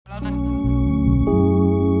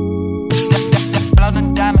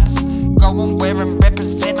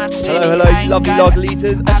Hello, you lovely lager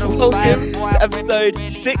eaters, and welcome to episode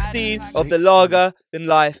 16 of the Lager Than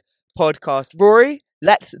Life podcast. Rory,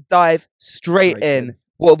 let's dive straight in.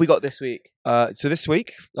 What have we got this week? So this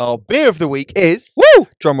week, our beer of the week is... Woo!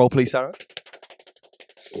 Drum roll, please, Sarah.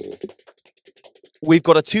 We've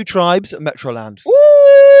got a Two Tribes Metroland.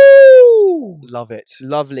 Woo! Love it.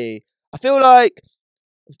 Lovely. I feel like...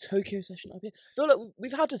 Tokyo Session IPA. I feel like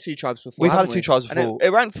we've had the Two Tribes before. We've had haven't a Two we? Tribes And before.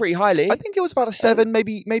 It ranked pretty highly. I think it was about a 7,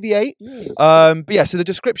 maybe 8. Mm. But yeah, so the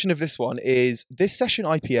description of this one is, this session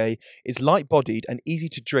IPA is light-bodied and easy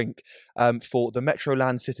to drink for the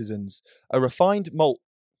Metroland citizens. A refined malt...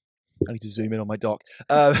 I need to zoom in on my doc.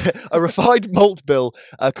 A refined malt bill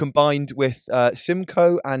combined with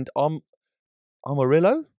Simcoe and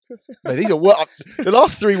Amarillo? No, these are the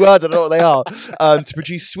last 3 words. I don't know what they are. To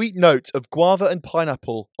produce sweet notes of guava and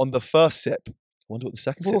pineapple on the first sip. I wonder what the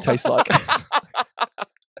second sip tastes like.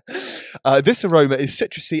 This aroma is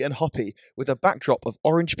citrusy and hoppy, with a backdrop of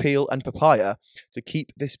orange peel and papaya to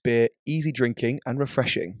keep this beer easy drinking and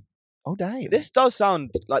refreshing. Oh damn! This does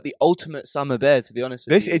sound like the ultimate summer beer, to be honest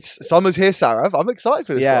with you. It's summer's here, Sarah. I'm excited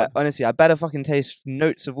for this Yeah, one. honestly, I better fucking taste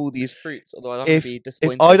notes of all these fruits, otherwise I'm going to be If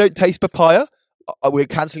disappointed. I don't taste papaya, we're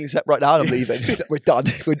cancelling this right now and I'm leaving. We're done.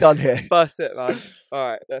 We're done here. First sip, man. All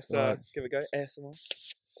right, let's Right. give it a go. ASMR.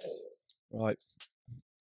 Right.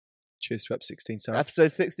 Cheers to episode 16, Sarah.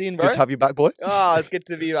 Episode 16, bro. Good to have you back, boy. Oh, it's good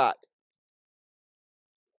to be back.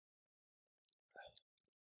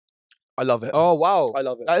 I love it. Oh, wow. I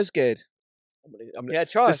love it. That is good. Yeah,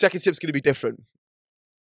 try. The second sip's going to be different.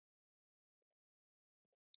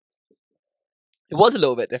 It was a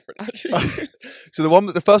little bit different, actually. So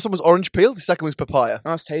the first one was orange peel. The second was papaya.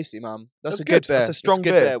 That's tasty, man. That's That's a good good. beer. That's a strong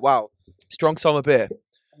good beer. Wow. Strong summer beer.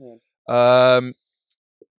 Mm.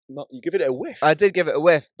 You give it a whiff. I did give it a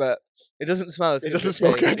whiff, but it doesn't smell as good. It doesn't as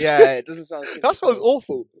smell tastes. good. Yeah, it doesn't smell as good. That smells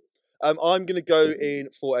awful. I'm going to go in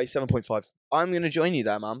for a 7.5. I'm going to join you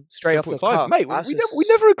there, man. Straight off the 7.5. cuff. Mate, That's we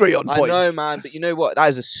never agree on points. I know, man, but you know what? That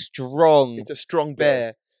is a strong It's a strong beer.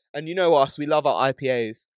 beer. And you know us, we love our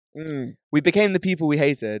IPAs. Mm. We became the people we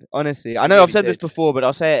hated, honestly. I know really I've said this did. before, but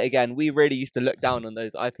I'll say it again. We really used to look down on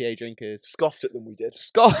those IPA drinkers. Scoffed at them, we did.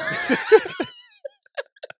 Scott.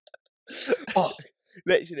 Oh.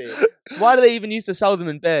 Literally. Why do they even used to sell them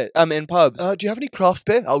in in pubs? Do you have any craft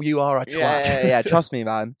beer? Oh, you are a twat. Yeah. Trust me,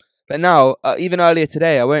 man. But now, even earlier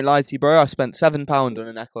today, I won't lie to you, bro. I spent £7 on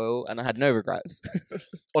a neck oil, and I had no regrets.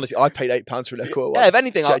 Honestly, I paid £8 for a neck oil. Yeah, if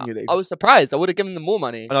anything, genuinely. I was surprised. I would have given them more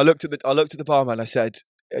money. And I looked at the barman. I said,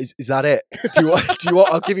 "Is that it? Do you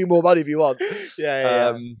want? I'll give you more money if you want."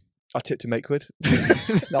 Yeah. I tipped him £8.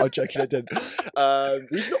 No, I'm joking. I didn't.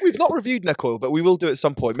 We've not reviewed neck oil, but we will do it at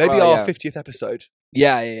some point. Maybe our 50th episode.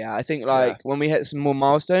 Yeah. I think when we hit some more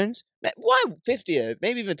milestones, why 50th?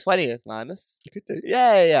 Maybe even 20th, man. You could do.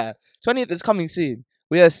 Yeah. 20th is coming soon.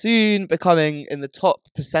 We are soon becoming in the top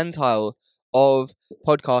percentile of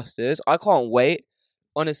podcasters. I can't wait.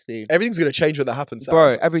 Honestly, Everything's going to change when that happens,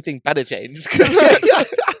 bro. Everything better change. I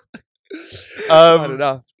don't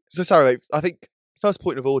know. So sorry, mate. I think first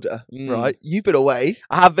point of order, right? You've been away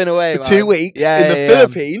I have been away for man. 2 weeks Yeah, in the yeah.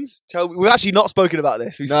 Philippines. We've actually not spoken about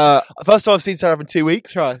this. No, First time I've seen Sarah in 2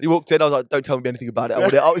 weeks. Right. You walked in, I was like, "Don't tell me anything about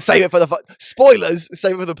it. I'll save it for the spoilers.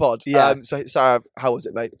 Save it for the pod." Yeah. So Sarah, how was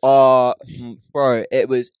it, mate? bro, it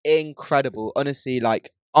was incredible. Honestly,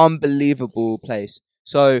 like unbelievable place.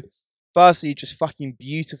 So, firstly, just fucking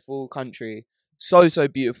beautiful country. So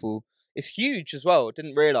beautiful. It's huge as well.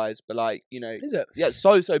 Didn't realize, but like Is it? yeah, it's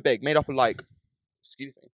so big. Made up of like,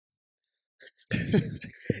 excuse me.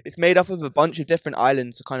 It's made up of a bunch of different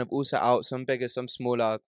islands, kind of all set out. Some bigger, some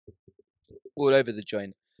smaller, all over the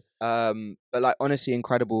joint. But like honestly,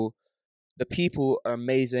 incredible. The people are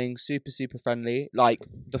amazing, super friendly. Like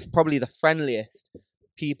probably the friendliest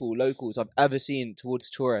people, locals I've ever seen towards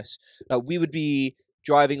tourists. Like we would be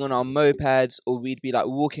driving on our mopeds, or we'd be like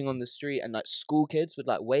walking on the street, and like school kids would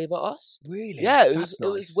like wave at us. Really? Yeah, it That's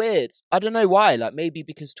was nice. weird. I don't know why. Like maybe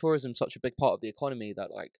because tourism's such a big part of the economy that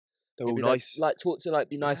like They're all maybe nice. Like taught to like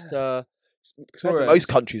be nice to Compared to tourists. most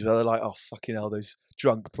countries where they're like, "Oh fucking hell, those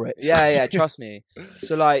drunk Brits." Yeah, trust me.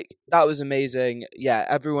 So like that was amazing. Yeah,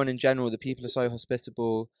 everyone in general, the people are so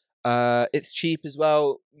hospitable. It's cheap as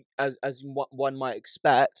well, as one might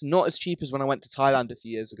expect. Not as cheap as when I went to Thailand a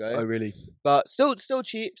few years ago, Oh really? but still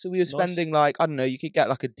cheap. So we were spending like, I don't know, you could get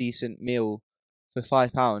like a decent meal for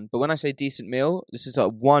 £5. But when I say decent meal, this is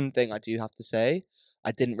like one thing I do have to say.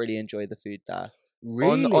 I didn't really enjoy the food there.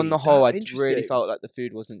 Really? On the whole, That's I really interesting. felt like the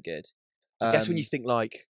food wasn't good. I guess when you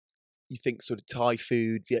think sort of Thai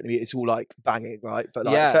food, Vietnamese, it's all like banging, right? But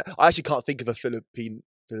like, Yeah. I actually can't think of a Filipino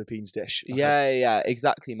Philippines dish. Like Yeah,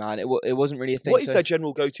 exactly, man. It wasn't really a thing. what is so, their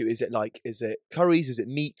general go-to? Is it curries? Is it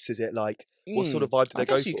meats? Is it like what sort of vibe do I they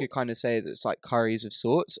go guess you for? could kind of say that it's like curries of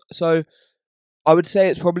sorts. So I would say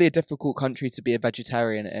it's probably a difficult country to be a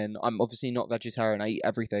vegetarian in. I'm obviously not vegetarian. I eat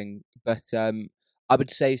everything, but I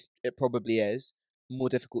would say it probably is more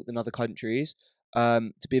difficult than other countries.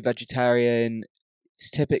 To be a vegetarian, it's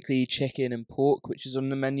typically chicken and pork, which is on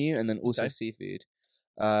the menu, and then also Okay. seafood.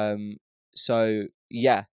 Um, so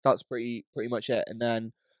yeah, that's pretty much it. And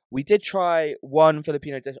then we did try one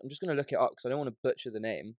Filipino dish. I'm just gonna look it up because I don't want to butcher the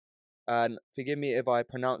name. And forgive me if I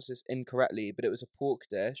pronounce this incorrectly, but it was a pork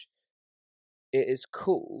dish. It is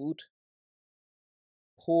called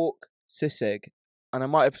pork sisig, and I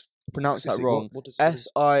might have pronounced that Sisig, wrong. what does what is-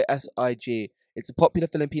 Sisig. It's a popular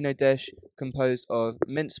Filipino dish composed of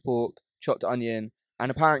minced pork, chopped onion, and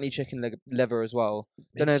apparently chicken liver as well.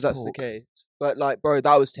 Don't know if minced that's pork? the case, but like, bro,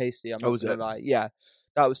 that was tasty. I'm Oh, not was gonna it? lie. Yeah,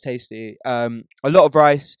 that was tasty. A lot of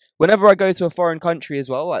rice. Whenever I go to a foreign country as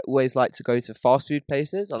well, I always like to go to fast food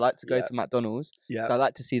places. I like to go Yeah. to McDonald's. Yeah. So I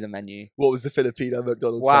like to see the menu. What was the Filipino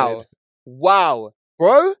McDonald's Wow. Wow.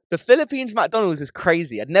 Bro, the Philippines McDonald's is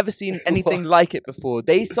crazy. I'd never seen anything like it before.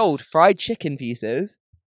 They sold fried chicken pieces.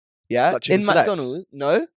 Yeah. Like chicken in selects? McDonald's.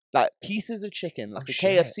 No. Like pieces of chicken, like Oh, a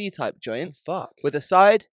shit. KFC type joint, Fuck. with a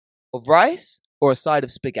side of rice or a side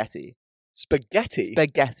of spaghetti. Spaghetti?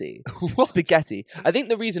 Spaghetti. What? Spaghetti. I think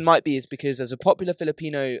the reason might be is because there's a popular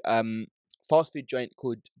Filipino fast food joint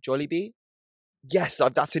called Jollibee. Yes,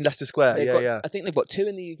 that's in Leicester Square. They've Yeah, got, yeah. I think they've got 2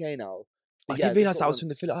 in the UK now. I But didn't they've realise got that was one- from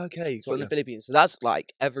the Philippines. Okay, It's from the got ya. Philippines. So that's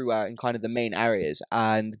like everywhere in kind of the main areas.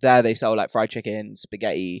 And there they sell like fried chicken,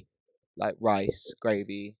 spaghetti, like rice,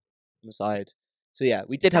 gravy on the side. So yeah,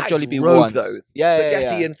 we did have That is Jollibee rogue, once. though. Yeah,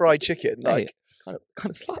 Spaghetti yeah. and fried chicken. Mate, Like, kind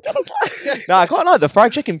of slaps. No, I can't lie. The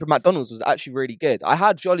fried chicken from McDonald's was actually really good. I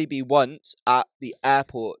had Jollibee once at the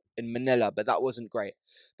airport in Manila, but that wasn't great.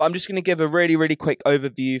 But I'm just going to give a really, really quick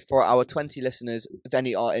overview for our 20 listeners, if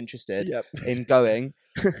any are interested yep. in going.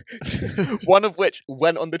 One of which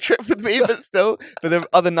went on the trip with me, but still, for the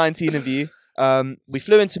other 19 of you. We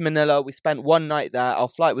flew into Manila. We spent one night there. Our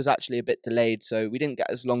flight was actually a bit delayed, so we didn't get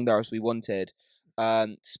as long there as we wanted.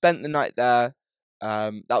 Spent the night there.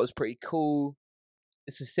 That was pretty cool.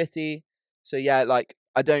 It's a city, so yeah, like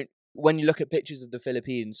when you look at pictures of the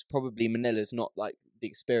Philippines, probably Manila's not like the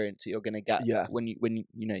experience that you're gonna get Yeah. when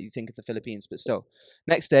you think of the Philippines. But still,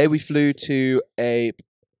 next day we flew to an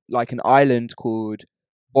island called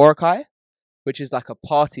Boracay, which is like a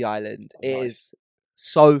party island. Oh, It nice. is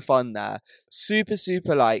so fun there, super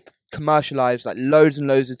like commercialized, like loads and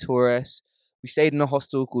loads of tourists. We stayed in a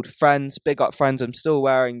hostel called Friends. Big up Friends. I'm still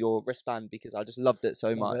wearing your wristband because I just loved it so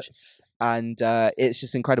Love much. it. And it's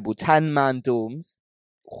just incredible. 10-man dorms.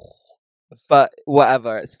 But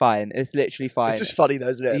whatever, it's fine. It's literally fine. It's just funny though,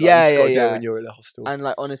 isn't it? Like, Yeah, you just got to yeah, do yeah. it when you're in a hostel. And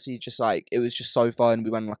like honestly, just like it was just so fun. We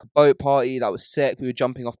went on like a boat party that was sick. We were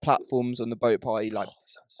jumping off platforms on the boat party. Like Oh, that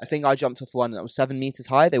sounds I think I jumped off one that was 7 meters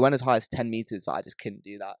high. They went as high as 10 meters, but I just couldn't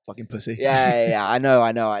do that. fucking pussy. Yeah. I know.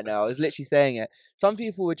 I was literally saying it. Some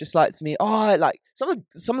people were just like to me, oh, like some of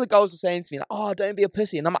the girls were saying to me, like, oh, don't be a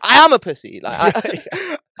pussy, and I'm like, I am a pussy. Like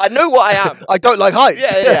I know what I am. I don't like heights.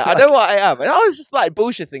 Yeah. I know what I am, and I was just like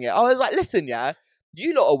bullshitting it. I was like, listen, yeah,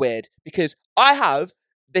 you lot are weird because I have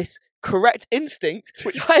this correct instinct,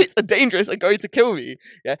 which heights are dangerous and going to kill me.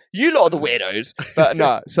 Yeah, you lot are the weirdos. But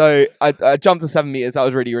no, so I jumped to 7 meters. That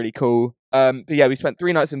was really, really cool. But yeah, we spent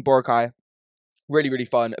 3 nights in Boracay. Really, really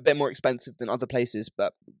fun. A bit more expensive than other places,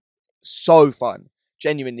 but so fun.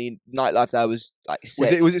 Genuinely, nightlife there was like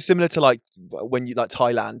sick. Was it similar to like when you like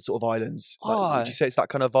Thailand sort of islands? Like, would you say it's that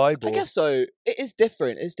kind of vibe? I or- guess so. It is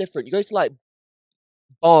different. It's different. You go to like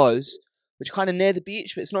bars, which are kind of near the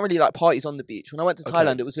beach, but it's not really like parties on the beach. When I went to Okay,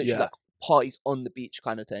 Thailand, it was literally yeah. like parties on the beach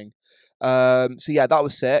kind of thing. So yeah, that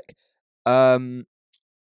was sick.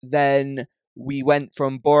 Then we went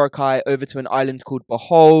from Boracay over to an island called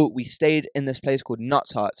Bohol. We stayed in this place called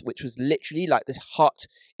Nuts Huts, which was literally like this hut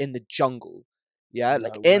in the jungle. Yeah, No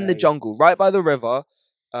like in the way. jungle, right by the river.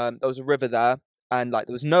 There was a river there, and like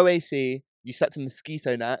there was no AC. You slept in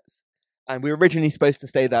mosquito nets. And we were originally supposed to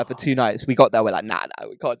stay there for 2 nights. We got there, we're like, nah,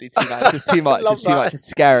 we can't do 2 nights. It's too much. Love It's too much. that. It's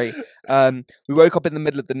scary. We woke up in the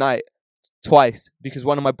middle of the night twice because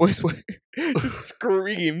one of my boys just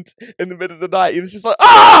screamed in the middle of the night. He was just like,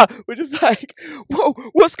 ah! We're just like, whoa,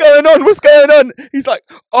 what's going on? What's going on? He's like,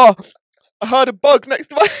 oh, I heard a bug next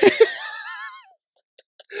to my...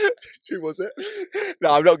 Who was it?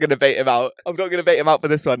 No, I'm not going to bait him out. I'm not going to bait him out for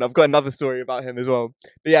this one. I've got another story about him as well.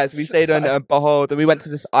 But yeah, so we stayed on Bohol. Then we went to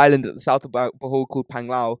this island at the south of Bohol called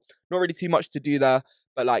Panglao. Not really too much to do there,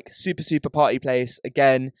 but like super, super party place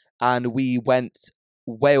again. And we went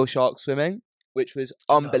whale shark swimming, which was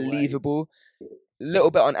way. unbelievable. A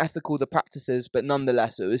little bit unethical, the practices, but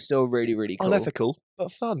nonetheless, it was still really, really cool. Unethical,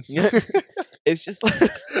 but fun. It's just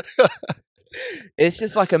like, it's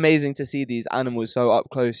just like amazing to see these animals so up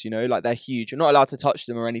close, you know, like they're huge. You're not allowed to touch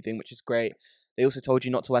them or anything, which is great. They also told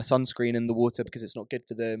you not to wear sunscreen in the water because it's not good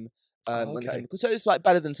for them. Okay. So it's like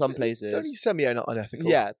better than some places. Only semi-unethical.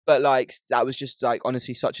 Yeah, but like that was just like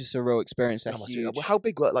honestly such a surreal experience. That must be, Huge. how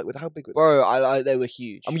big were how big were Bro, they were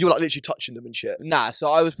huge. I mean, you were like literally touching them and shit. Nah,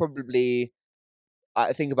 so I was probably,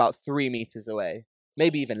 I think about 3 meters away,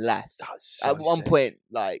 maybe even less. That's so At one sick. point,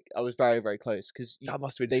 like I was very, very close because That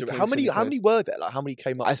must have they been surreal. came How many? swimming How close. many were there? Like how many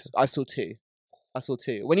came up? I saw two. I saw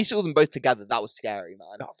two. When you saw them both together, that was scary,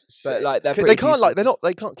 man. That was But sick. like they pretty can't like peaceful.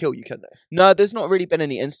 they can't kill you, can they? No, there's not really been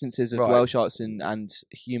any instances of Right. whale sharks and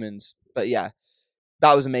humans. But yeah,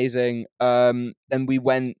 that was amazing. Then we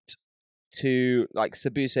went to like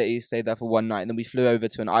Cebu City, stayed there for one night, and then we flew over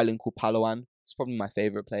to an island called Palawan. It's probably my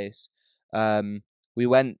favorite place.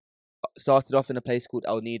 We started off in a place called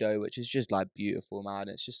El Nido, which is just like beautiful, man.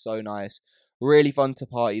 It's just so nice. Really fun to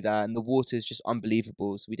party there, and the water is just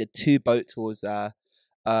unbelievable. So we did 2 boat tours there.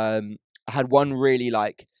 I had one really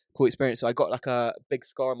like cool experience. So I got like a big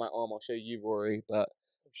scar on my arm. I'll show you, Rory, but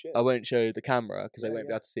I won't show the camera because I won't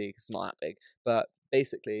be able to see because it's not that big. But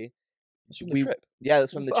basically, That's from the trip. yeah,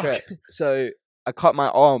 that's from the Fuck. trip. So I cut my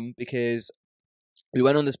arm because we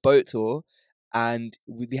went on this boat tour and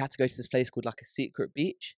we had to go to this place called like a secret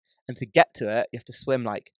beach. And to get to it, you have to swim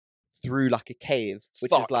like through like a cave,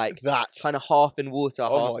 which is Fuck like that. kind of half in water,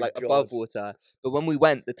 Oh half my like above God. water. But when we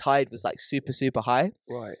went, the tide was like super, super high.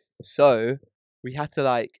 Right. So we had to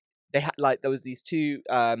like, there was these 2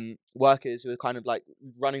 workers who were kind of like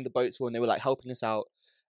running the boat tour and they were like helping us out.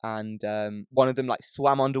 And one of them like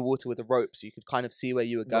swam underwater with a rope so you could kind of see where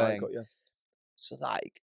you were Right, going. got you. So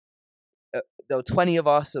like, there were 20 of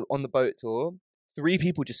us on the boat tour. 3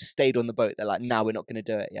 people just stayed on the boat. They're like, nah, we're not going to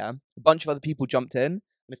do it, yeah? A bunch of other people jumped in,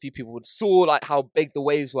 and a few people saw like how big the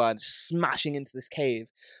waves were and just smashing into this cave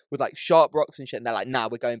with like sharp rocks and shit, and they're like, nah,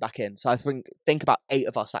 we're going back in. So I think about 8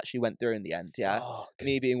 of us actually went through in the end, yeah? Fuck.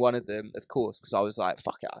 Me being one of them, of course, because I was like,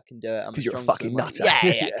 fuck it, I can do it. I'm a 'Cause you're a strong fucking swimmer. nutter. Yeah,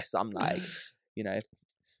 Yeah. because I'm like, you know,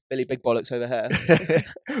 Billy Big Bollocks over here.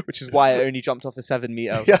 Which is why I only jumped off a 7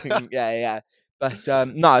 meter. yeah. But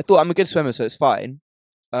no, I thought I'm a good swimmer, so it's fine.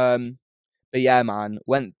 But yeah, man,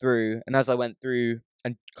 went through, and as I went through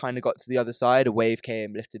and kind of got to the other side, a wave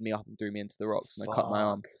came, lifted me up, and threw me into the rocks, and I cut my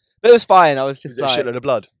arm. But it was fine. I was Is just it a like, shitload of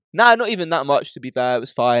blood? nah, not even that much. To be fair, it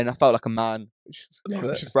was fine. I felt like a man, which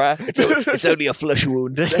is rare. It's only a flesh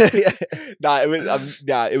wound. Nah, it was.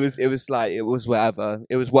 Yeah, it was like it was whatever.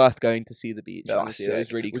 It was worth going to see the beach. No, honestly. It was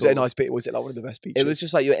sick. really cool. Was it a nice beach? Was it like one of the best beaches? It was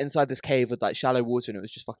just like you were inside this cave with like shallow water, and it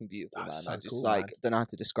was just fucking beautiful, That's man. so I just cool, like man. don't know how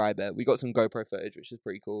to describe it. We got some GoPro footage, which is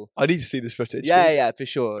pretty cool. I need to see this footage. Yeah, for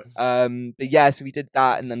sure. But yeah, so we did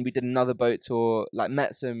that, and then we did another boat tour. Like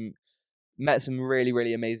met some really,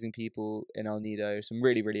 really amazing people in El Nido. Some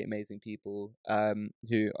really, really amazing people.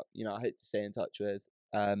 Who I hope to stay in touch with.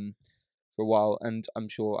 For a while, and I'm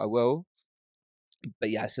sure I will.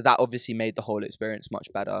 But yeah, so that obviously made the whole experience much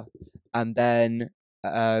better. And then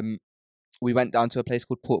we went down to a place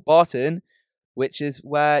called Port Barton, which is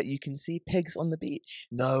where you can see pigs on the beach.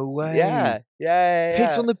 No way. Yeah.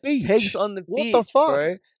 Pigs on the beach. Pigs on the What beach, the fuck?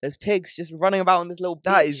 bro. There's pigs just running about on this little beach.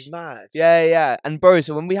 That is mad. Yeah. And bro,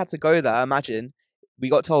 so when we had to go there, imagine, we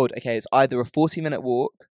got told, okay, it's either a 40-minute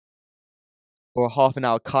walk or a half an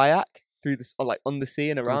hour kayak through this, or like on the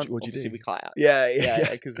sea and around. What'd you Obviously, do? we kayak.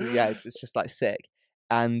 Yeah. Because it's just like sick.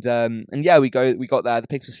 And yeah, we got there. The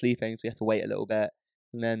pigs were sleeping, so we had to wait a little bit,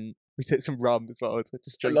 and then we took some rum as well, so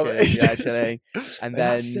just I love drinking, it. chilling. And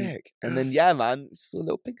That's then, sick. yeah, man, just saw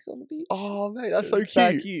little pigs on the beach. Oh mate, that's so It's so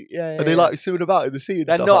cute. cute. Yeah. Are they like swimming about in the sea and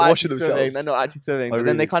They're stuff, not like washing actually swimming. themselves? They're not actually swimming. Oh, But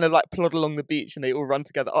then they really? kind of like plod along the beach, and they all run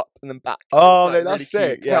together up and then back. Oh It's, mate, like, that's really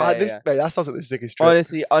sick. cute. Yeah. Mate, that sounds like the sickest trip.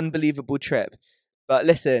 Honestly, unbelievable trip. But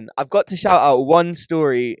listen, I've got to shout out one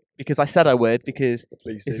story because I said I would, because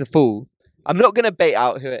Please do. it's a fool. I'm not going to bait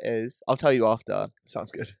out who it is. I'll tell you after. Sounds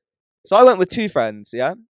good. So I went with 2 friends,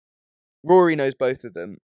 yeah? Rory knows both of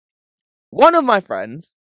them. One of my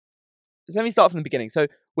friends, so let me start from the beginning. So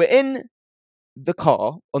we're in the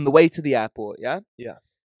car on the way to the airport, yeah? Yeah.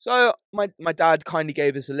 So my dad kindly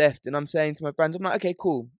gave us a lift, and I'm saying to my friends, I'm like, okay,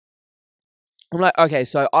 cool. I'm like, okay,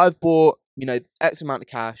 so I've bought, X amount of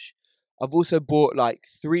cash. I've also bought like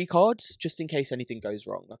 3 cards just in case anything goes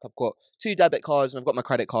wrong. Like I've got 2 debit cards and I've got my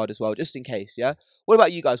credit card as well, just in case, yeah? What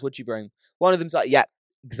about you guys? What'd you bring? One of them's like, yeah,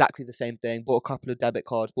 exactly the same thing. Bought a couple of debit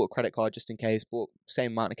cards, bought a credit card just in case, bought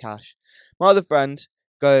same amount of cash. My other friend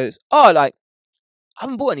goes, oh, like, I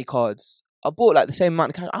haven't bought any cards. I bought like the same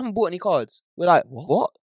amount of cash. I haven't bought any cards. We're like,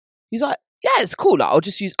 what? He's like, yeah, it's cool. Like, I'll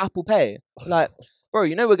just use Apple Pay. We're like, bro,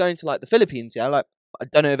 we're going to like the Philippines, yeah? Like, I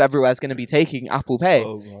don't know if everywhere's going to be taking Apple Pay.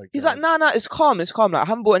 Oh my God. He's like, nah, it's calm. Like, I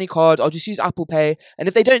haven't bought any cards. I'll just use Apple Pay. And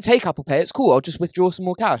if they don't take Apple Pay, it's cool. I'll just withdraw some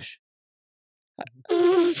more cash. How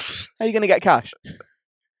are you going to get cash?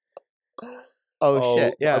 Oh,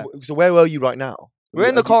 shit, yeah. So where were you right now? We're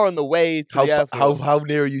in the car on the way to the airport. How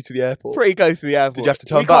near are you to the airport? Pretty close to the airport. Did you have to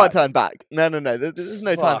turn back? We can't turn back. No. There's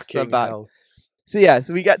no time to turn back. Hell.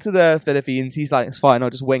 So we get to the Philippines. He's like, it's fine. I'll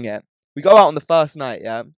just wing it. We go out on the first night,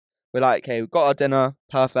 yeah? We're like, okay, we've got our dinner.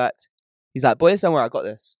 Perfect. He's like, boys, don't worry, I got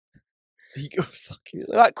this.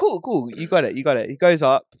 We're like, cool. You got it. He goes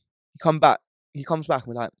up. He comes back. And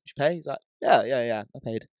we're like, did you pay? He's like, yeah, I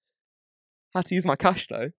paid. Had to use my cash,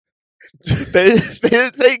 though. they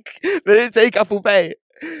didn't take Apple Pay.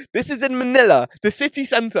 This is in Manila, the city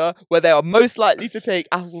centre where they are most likely to take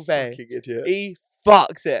Apple Pay. Fucking idiot. He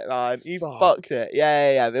fucks it, man. He fucked it.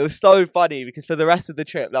 Yeah. It was so funny because for the rest of the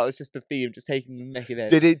trip, that was just the theme, just taking the neck of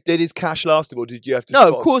it. Did his cash last him, or did you have to?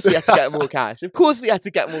 No, of course we had to get more cash.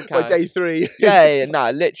 By day 3. Yeah. Nah,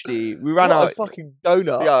 literally, we ran out. A fucking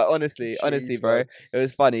donut. Yeah, honestly, bro, man. it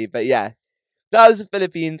was funny, but yeah. That was the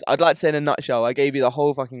Philippines. I'd like to say in a nutshell, I gave you the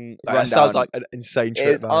whole fucking rundown. That sounds like an insane trip,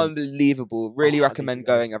 It's man. unbelievable. Really recommend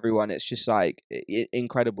going, everyone. It's just like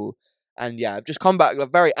incredible. And yeah, I've just come back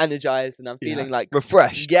very energized and I'm feeling like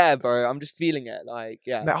refreshed. Yeah, bro. I'm just feeling it. Like,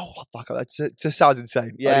 yeah. Man, fuck, that just sounds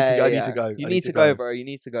insane. Yeah, I need to go. You need to go, bro. You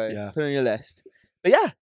need to go. Yeah. Put it on your list. But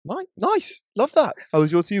yeah. Nice. Love that. How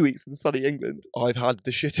was your 2 weeks in sunny England? I've had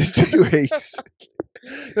the shittest 2 weeks.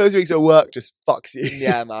 Those weeks at work just fucks you.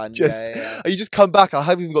 Yeah, man. Yeah. You just come back. I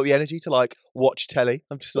haven't even got the energy to like watch telly.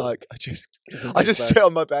 I'm just like, I just sit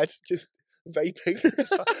on my bed, just vaping,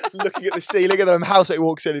 just, like, looking at the ceiling, and then my housemate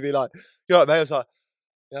walks in and be like, "You know what, mate?" I was like,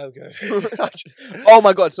 "Yeah, I'm good." Oh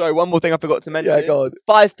my God! Sorry, one more thing I forgot to mention. Yeah, go on.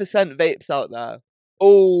 5% vapes out there.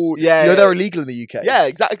 Oh, yeah. They're illegal in the UK. Yeah,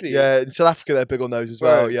 exactly. Yeah, in South Africa they're big on those as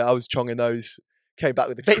well. Right. Yeah, I was chonging those. Came back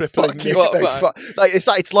with the They crippling. fuck you up, man.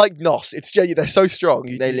 It's like NOS. It's genuine. They're so strong.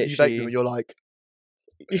 You vape them and you're like,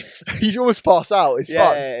 you almost pass out. It's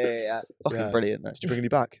fun. Yeah. Fucking brilliant. Though. Did you bring any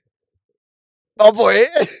back? Oh boy.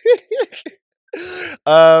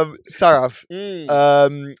 Sarah,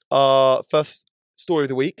 our first story of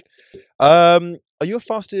the week. Are you a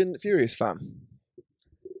Fast and Furious fan?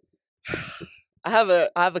 I have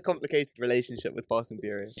a complicated relationship with Fast and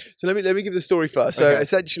Furious. So let me give the story first. So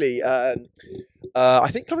essentially, I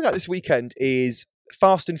think coming out this weekend is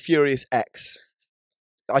Fast and Furious X.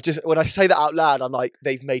 When I say that out loud, I'm like,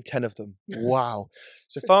 they've made 10 of them. Wow.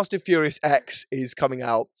 So Fast and Furious X is coming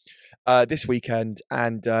out this weekend,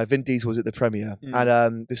 and Vin Diesel was at the premiere.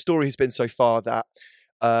 And the story has been so far that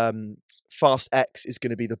Fast X is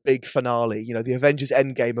going to be the big finale, the Avengers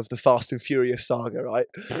Endgame of the Fast and Furious saga, right?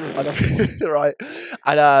 Right.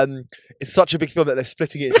 And it's such a big film that they're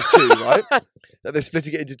splitting it into 2, right?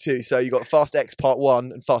 So you got Fast X Part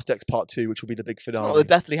 1 and Fast X Part 2, which will be the big finale. Oh, the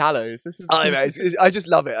Deathly Hallows. This is. I just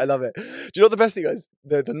love it. I love it. Do you know what the best thing is?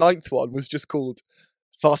 The 9th one was just called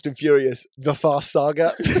Fast and Furious: The Fast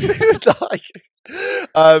Saga.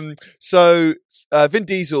 So Vin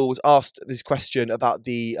Diesel was asked this question about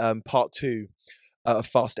the part 2 of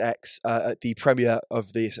Fast X at the premiere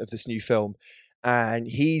of this new film, and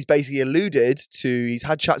he's basically alluded to he's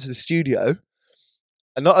had chats with the studio,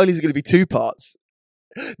 and not only is it going to be 2 parts,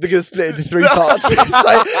 they're going to split it into 3 parts. So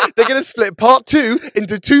they're going to split part 2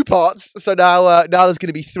 into 2 parts. So now there's going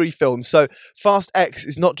to be 3 films. So Fast X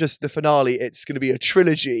is not just the finale; it's going to be a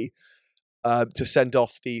trilogy. To send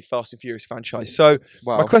off the Fast and Furious franchise. So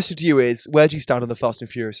my question to you is, where do you stand on the Fast and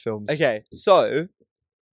Furious films? Okay, so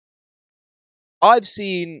I've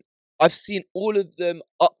seen all of them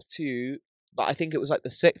up to, but I think it was like the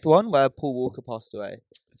 6th one where Paul Walker passed away.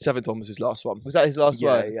 The 7th one was his last one. Was that his last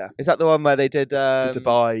one? Yeah. Is that the one where they did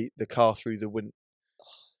Dubai, the car through the wind,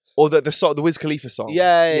 or the Wiz Khalifa song?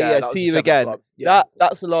 Yeah. See you again. Yeah.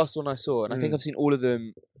 That's the last one I saw, and I think I've seen all of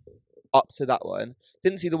them up to that one.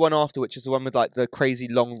 Didn't see the one after, which is the one with like the crazy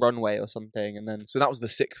long runway or something, and then so that was the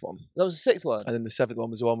 6th one. That was the 6th one, and then the 7th one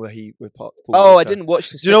was the one where he with Paul Walker. I didn't didn't watch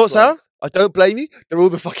the. Do you know what, Sarah? I don't blame you. They're all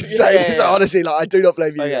the fucking same. Yeah. So honestly, I do not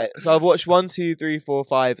blame you. Okay, so I've watched 1, 2, 3, 4,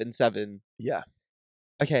 5, and 7. Yeah.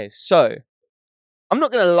 Okay, so I'm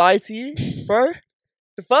not gonna lie to you, bro.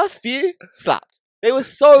 The first few slapped. They were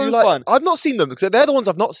so fun. I've not seen them because they're the ones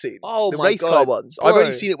I've not seen. Oh the my race car ones. Bro. I've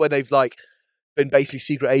only seen it when they've been basically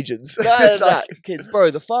secret agents. Kids, bro,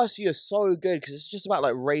 the first few are so good because it's just about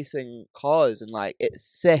like racing cars and like it's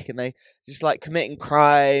sick and they just like committing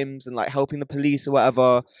crimes and like helping the police or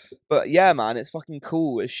whatever. But yeah, man, it's fucking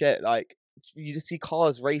cool as shit. Like you just see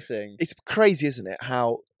cars racing. It's crazy, isn't it?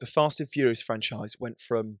 How the Fast and Furious franchise went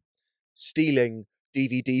from stealing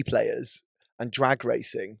DVD players and drag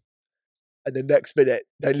racing, and the next minute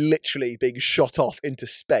they're literally being shot off into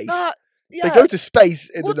space. Yeah. They go to space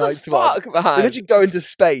in What the ninth the one. fuck, man? They literally go into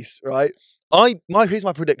space, right? Here's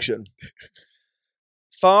my prediction.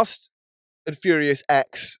 Fast and Furious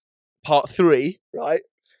X Part 3, right?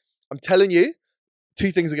 I'm telling you,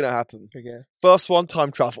 2 things are going to happen. Okay. First one,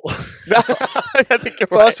 time travel. I think you're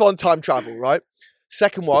First one, time travel, right?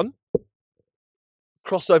 Second one,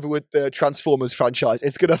 crossover with the Transformers franchise.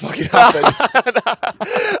 It's going to fucking happen.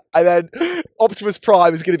 And then Optimus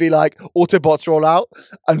Prime is going to be like, Autobots roll out,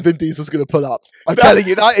 and Vin Diesel's going to pull up. I'm telling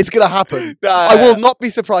you, that it's going to happen. I will not be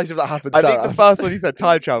surprised if that happens, I Sarah. think the first one you said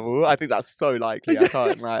time travel. I think that's so likely. I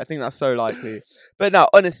can't, right? I think that's so likely. But now,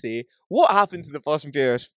 honestly, what happened to the Fast and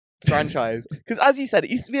Furious franchise? Because as you said,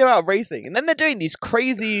 it used to be about racing, and then they're doing these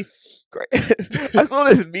crazy. I saw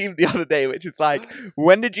this meme the other day, which is like,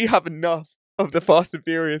 when did you have enough of the Fast and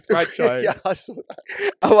Furious franchise? Yeah, I saw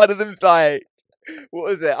that. And one of them's like, what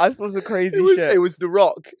was it? I saw some crazy shit. It was The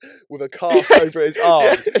Rock with a cast over his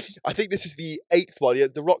arm. I think this is the 8th one. Yeah,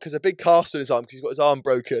 The Rock has a big cast on his arm because he's got his arm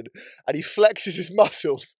broken, and he flexes his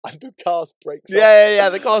muscles, and the cast breaks off. Yeah.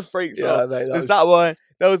 The cast breaks off. Mate, There's that one.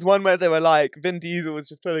 There was one where they were like, Vin Diesel was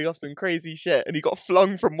just pulling off some crazy shit, and he got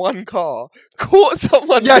flung from one car, caught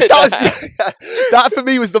someone. Yeah, that for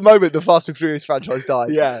me was the moment the Fast and Furious franchise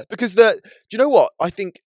died. Yeah, because do you know what? I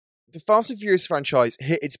think the Fast and Furious franchise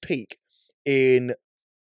hit its peak in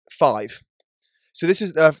 5. So this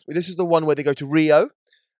is the one where they go to Rio,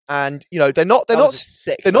 and they're not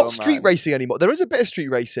street racing anymore. There is a bit of street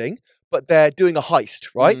racing, but they're doing a heist,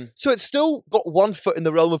 right? So it's still got one foot in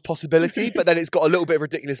the realm of possibility, but then it's got a little bit of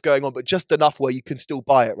ridiculous going on, but just enough where you can still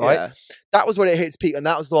buy it, right? Yeah. That was when it hit its peak, and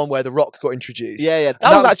that was the one where The Rock got introduced. Yeah.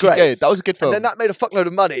 That was actually good. That was a good film. And then that made a fuckload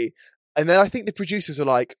of money. And then I think the producers are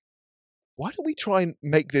like, why don't we try and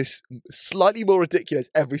make this slightly more ridiculous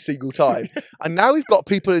every single time? And now we've got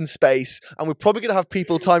people in space, and we're probably going to have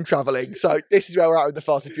people time traveling. So this is where we're at with the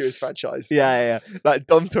Fast and Furious franchise. Yeah. Like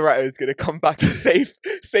Dom Toretto is going to come back and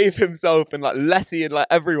save himself and like Letty and like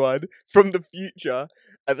everyone from the future.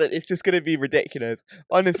 And then it's just going to be ridiculous.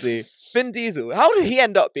 Honestly, Vin Diesel, how did he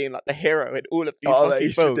end up being like the hero in all of these fucking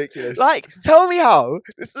he's films? Ridiculous. Like, tell me how.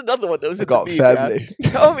 This is another one that was in the meme, family. Yeah?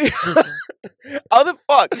 Tell me how the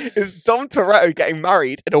fuck is Dom Toretto getting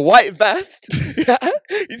married in a white vest? Yeah,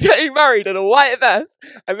 he's getting married in a white vest,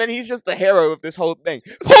 and then he's just the hero of this whole thing.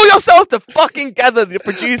 Pull yourself to fucking together, the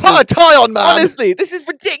producers. Put a tie on, man. Honestly, this is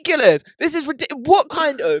ridiculous. This is ridiculous. What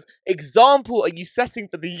kind of example are you setting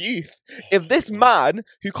for the youth if this man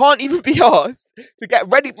who can't even be asked to get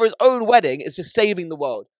ready for his own wedding is just saving the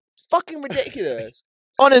world? It's fucking ridiculous.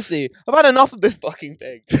 Honestly, I've had enough of this fucking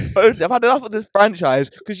thing. Honestly, I've had enough of this franchise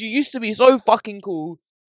because you used to be so fucking cool.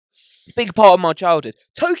 Big part of my childhood.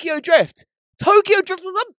 Tokyo Drift. Tokyo Drift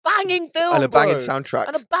was a banging film, and a banging soundtrack.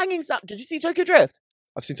 And a banging sound. Did you see Tokyo Drift?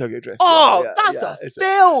 I've seen Tokyo Drift. Oh, that's a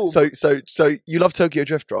film. So you love Tokyo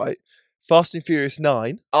Drift, right? Fast and Furious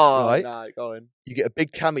 9. Oh, right? no, go on. You get a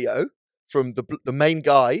big cameo from the main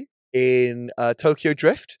guy in Tokyo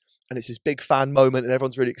Drift, and it's this big fan moment, and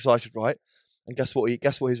everyone's really excited, right? And guess what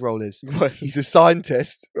his role is? He's a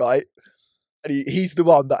scientist, right? And he's the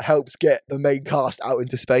one that helps get the main cast out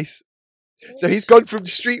into space. So he's gone from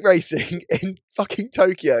street racing in fucking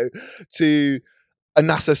Tokyo to a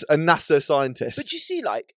NASA scientist. But you see,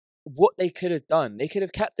 like, what they could have done. They could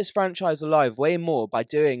have kept this franchise alive way more by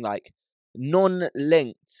doing, like,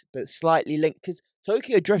 non-linked, but slightly linked. Because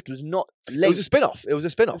Tokyo Drift was not linked. It was a spin-off. It was a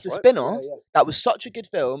spin-off. Yeah. That was such a good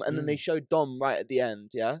film. And then they showed Dom right at the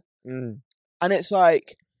end, yeah? And it's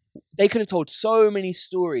like, they could have told so many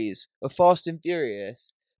stories of Fast and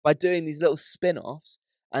Furious by doing these little spin-offs.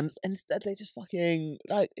 And instead, they just fucking,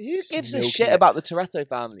 like, who gives a shit about the Toretto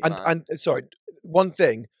family, man? And sorry, one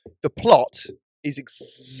thing, the plot is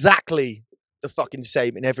exactly the fucking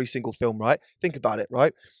same in every single film, right? Think about it,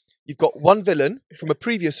 right? You've got one villain from a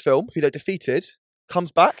previous film who they defeated,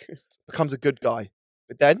 comes back, becomes a good guy.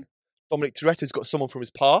 But then, Dominic Toretto's got someone from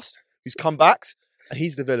his past who's come back, and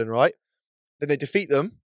he's the villain, right? Then they defeat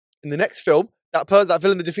them. In the next film, that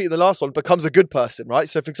villain that defeated the last one becomes a good person, right?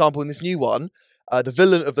 So, for example, in this new one, the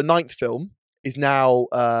villain of the 9th film is now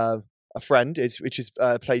a friend, which is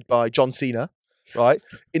played by John Cena, right?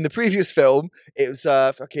 In the previous film, it was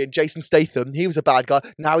fucking Jason Statham. He was a bad guy.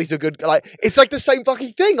 Now he's a good guy. Like, it's like the same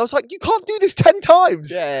fucking thing. I was like, you can't do this 10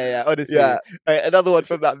 times. Yeah. Honestly, another one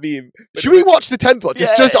from that meme. Should we watch the 10th one?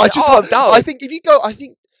 I think if you go,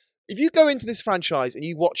 If you go into this franchise and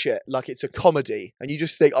you watch it like it's a comedy, and you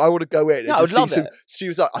just think, I want to go in Yeah, I and would just see love some it.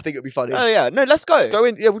 Steve's like, I think it'd be funny. Oh yeah, no, let's go. Let's go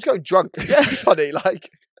in. Yeah, we'll go drunk. Yeah. It'd be funny. Like,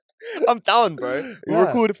 I'm down, bro. We'll Yeah.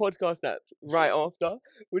 record a podcast that right after.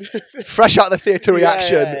 fresh out the theatre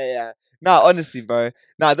reaction. Yeah. Nah, honestly, bro.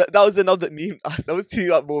 Nah, that was another meme. There was two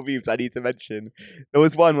more memes I need to mention. There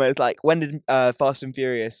was one where it's like, when did Fast and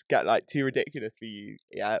Furious get like too ridiculous for you?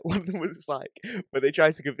 Yeah, one of them was like, when they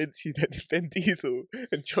tried to convince you that Vin Diesel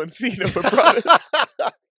and John Cena were brothers.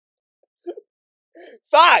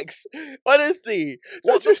 Facts! Honestly.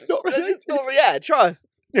 They're just not related. Yeah, trust.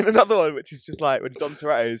 And another one, which is just like when Dom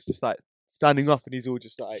Toretto is just like standing up and he's all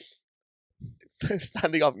just like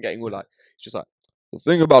standing up and getting all like, it's just like, the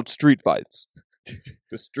thing about street fights,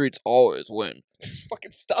 the streets always win. Just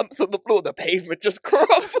fucking stumps on the floor, the pavement just crumbles.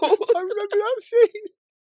 I remember that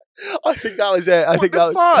scene. I think that was it. I think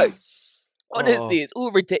that was. Fuck? Honestly, it's all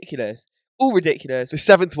ridiculous. All ridiculous. The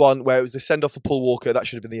seventh one, where it was the send off for Paul Walker, that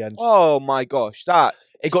should have been the end. Oh my gosh, that.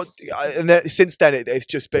 It got, and then since then it's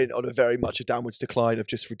just been on a very much a downwards decline of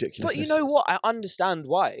just ridiculousness. But you know what? I understand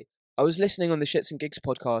why. I was listening on the Shits and Gigs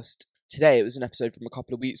podcast today. It was an episode from a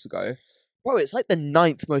couple of weeks ago. Bro, it's like the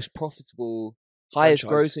 9th most profitable, highest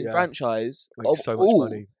grossing franchise Makes so much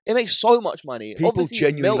money. It makes so much money. People Obviously,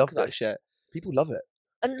 genuinely milk love that this. shit. People love it.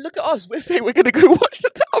 And look at us. We're saying we're going to go watch the.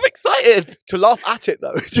 I'm excited. To laugh at it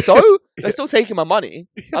though. So they're still taking my money.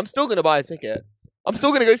 I'm still going to buy a ticket. I'm still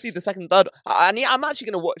going to go see the second, third. And yeah, I'm actually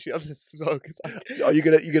going to watch the others as well. Are you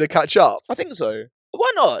gonna catch up? I think so.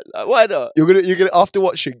 Why not? Like, why not? You're gonna after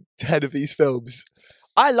watching 10 of these films.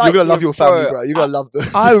 I like. You're gonna love your family, bro. You're gonna love them.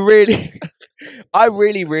 I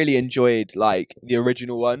really enjoyed like the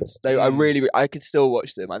original ones. I could still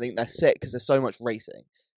watch them. I think they're sick because there's so much racing.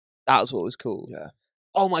 That's what was cool. Yeah.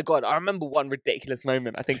 Oh my god, I remember one ridiculous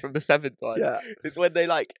moment, I think from the 7th one. Yeah. It's when they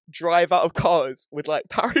like drive out of cars with like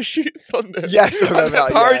parachutes on them. Yes, I remember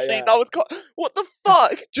that. Parachute, Yeah. that was what the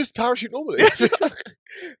fuck? Just parachute normally.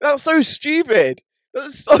 That's so stupid.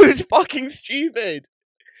 That's so fucking stupid.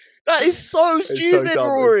 That is so stupid, dumb,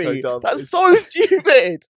 Rory. it's so dumb. That's so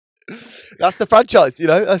stupid. That's the franchise, you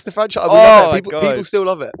know? That's the franchise. Oh, love it. my God. People still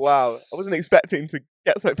love it. Wow. I wasn't expecting to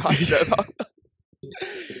get so passionate about that.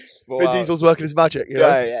 Vin Diesel's working his magic, you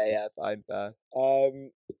know? Yeah, fine, fair.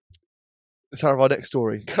 Let's have our next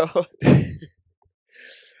story. God.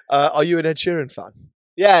 Are you an Ed Sheeran fan?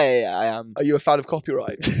 Yeah, I am. Are you a fan of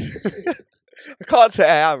copyright? I can't say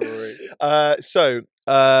I am, Rory.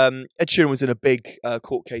 Ed Sheeran was in a big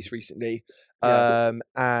court case recently, Yeah.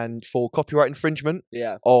 and for copyright infringement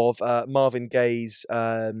Yeah. of Marvin Gaye's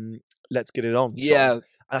 "Let's Get It On" song. Yeah. And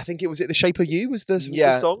I think it was "The Shape of You" was the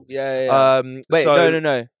song. Yeah. Wait, so-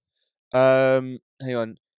 no. Hang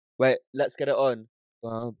on. Wait, let's get it on.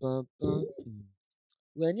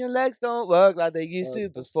 When your legs don't work like they used to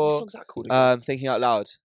What before. song's that called? Again? Thinking out loud.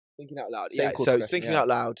 Thinking out loud. Yeah, Same chord so it's progression, Thinking yeah. Out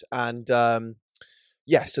Loud, and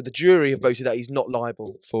so the jury have voted that he's not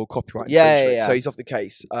liable for copyright Yeah, infringement, yeah. so he's off the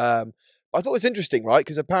case. I thought it was interesting, right?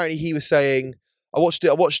 Because apparently he was saying, I watched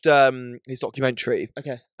his documentary,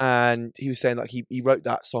 Okay. and he was saying like he wrote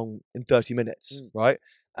that song in 30 minutes, right?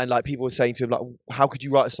 And like people were saying to him like, how could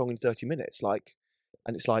you write a song in 30 minutes? Like,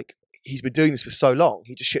 and it's like, he's been doing this for so long,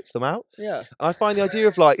 he just shits them out. Yeah. And I find the idea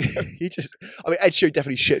of like, Ed Sheeran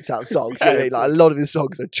definitely shits out songs. You know what I mean? Like a lot of his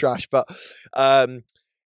songs are trash, but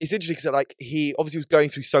it's interesting because like he obviously was going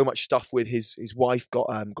through so much stuff with his wife got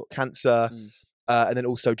cancer, and then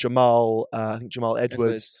also Jamal, I think Jamal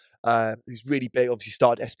Edwards, who's really big. Obviously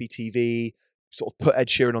started SBTV, sort of put Ed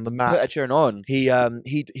Sheeran on the map. Put Ed Sheeran on.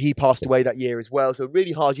 He passed away that year as well, so a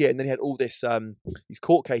really hard year. And then he had all this these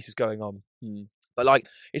court cases going on. But like,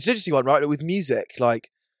 it's an interesting one, right? With music,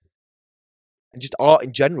 like, and just art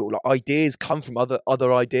in general, like ideas come from other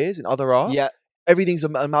ideas and other art. Yeah. Everything's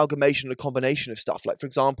an amalgamation, a combination of stuff. Like, for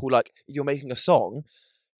example, like if you're making a song,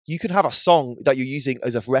 you can have a song that you're using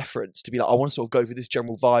as a reference to be like, I want to sort of go for this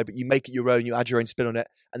general vibe, but you make it your own, you add your own spin on it,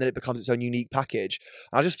 and then it becomes its own unique package.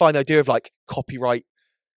 And I just find the idea of like copyright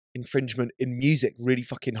infringement in music really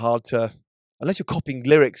fucking hard to, unless you're copying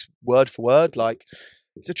lyrics word for word, like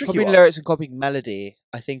it's a tricky Copying one. lyrics and copying melody,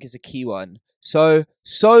 I think, is a key one. So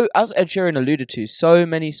as Ed Sheeran alluded to, so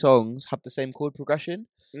many songs have the same chord progression.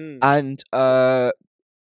 And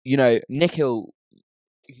Nikhil,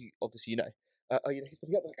 obviously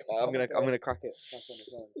I'm gonna crack it.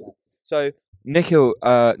 So Nikhil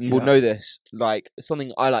will know this. Like,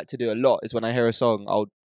 something I like to do a lot is when I hear a song,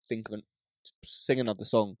 I'll think of sing another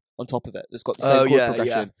song on top of it that's got the same chord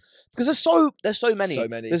progression. Because there's so many.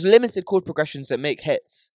 There's limited chord progressions that make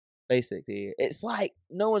hits. Basically, it's like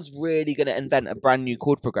no one's really gonna invent a brand new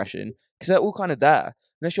chord progression because they're all kind of there,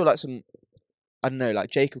 unless you're like some I don't know, like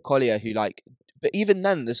Jacob Collier, who like, but even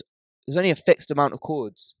then, there's only a fixed amount of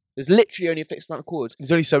chords. There's literally only a fixed amount of chords.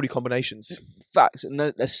 There's only so many combinations. Facts, and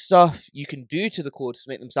there's stuff you can do to the chords to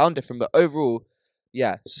make them sound different, but overall,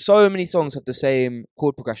 yeah, so many songs have the same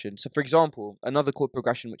chord progression. So, for example, another chord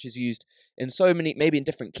progression which is used in so many, maybe in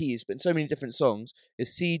different keys, but in so many different songs,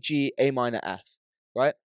 is C, G, A minor, F,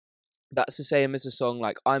 right? That's the same as a song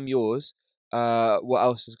like I'm Yours. What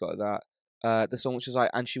else has got that? The song which is like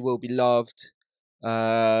And She Will Be Loved.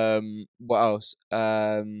 What else?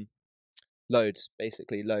 Loads,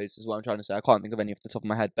 basically. Loads is what I'm trying to say. I can't think of any off the top of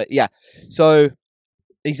my head. But yeah, so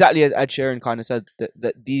exactly as Ed Sheeran kind of said,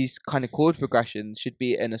 that these kind of chord progressions should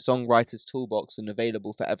be in a songwriter's toolbox and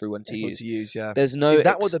available for everyone to use. Yeah. There's no... Is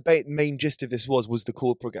that what the main gist of this was the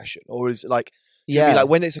chord progression? Or is it like... Yeah. Like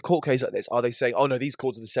when it's a court case like this, are they saying, oh no, these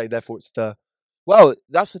chords are the same, therefore it's the... Well,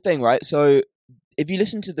 that's the thing, right? So if you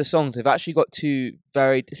listen to the songs, they've actually got two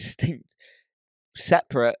very distinct,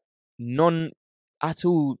 separate, non at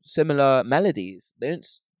all similar melodies. They don't.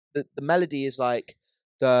 The melody is like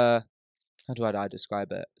the... How do I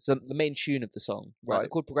describe it? So the main tune of the song, right? The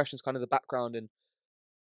chord progression is kind of the background and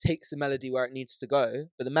takes the melody where it needs to go,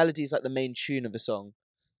 but the melody is like the main tune of a song.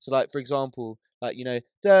 So, like for example, like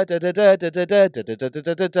da da da da da da da da da da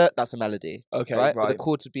da da da. That's a melody. Okay, right. But the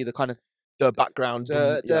chords would be the kind of the background.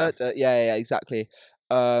 Yeah, exactly.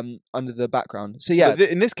 Under the background. So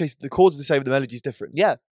in this case, the chords are the same, but the melody's different.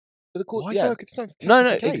 Yeah. But the chord, why is there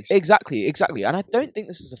no, exactly. And I don't think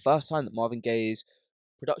this is the first time that Marvin Gaye's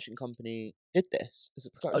production company did this. Is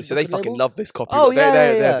it so they fucking love this copy. Oh,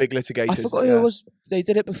 they're big litigators. I forgot who it was. They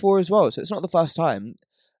did it before as well, so it's not the first time.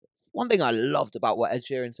 One thing I loved about what Ed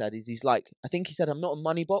Sheeran said is he's like, I think he said, I'm not a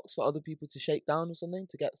money box for other people to shake down or something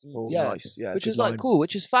to get some. Nice. Yeah, which is like cool,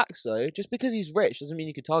 which is facts though. Just because he's rich doesn't mean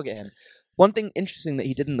you could target him. One thing interesting that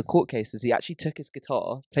he did in the court case is he actually took his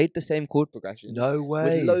guitar, played the same chord progressions. No way.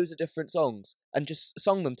 With loads of different songs and just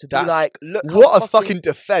sung them to be like, look. What a fucking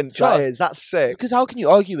defense that is. That's sick. Because how can you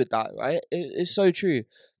argue with that, right? It's so true.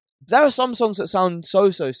 There are some songs that sound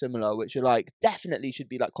so similar, which are like, definitely should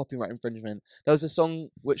be like copyright infringement. There was a song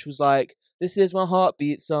which was like, this is my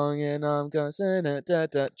heartbeat song and I'm going to da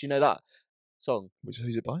da. Do you know that song?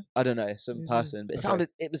 Who's it by? I don't know, some person. But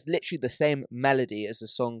it was literally the same melody as a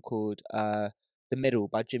song called The Middle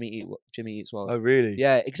by Jimmy Eats World. Oh, really?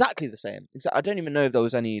 Yeah, exactly the same. I don't even know if there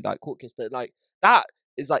was any like court case, but like that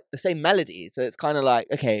is like the same melody. So it's kind of like,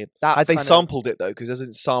 okay, that's had they sampled it though? Because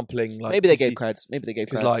isn't sampling like... Maybe they gave creds.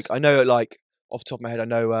 Because like, I know like, off the top of my head, I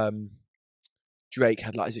know Drake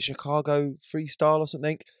had like, is it Chicago Freestyle or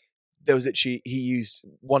something? There was literally, he used,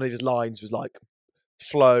 one of his lines was like,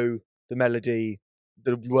 flow, the melody,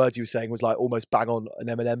 the words he was saying was like almost bang on an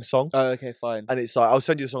Eminem song. Oh, okay, fine. And it's like, I'll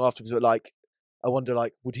send you the song afterwards, but like, I wonder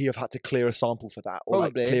like, would he have had to clear a sample for that? Or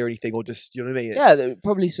probably. like clear anything or just, you know what I mean? Yeah,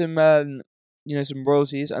 probably some... some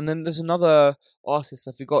royalties, and then there's another artist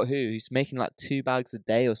I forgot who. He's making like 2 bags a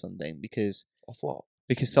day or something because of what?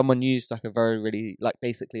 Because someone used like a really like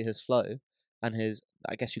basically his flow and his.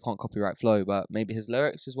 I guess you can't copyright flow, but maybe his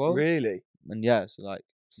lyrics as well. Really? And so like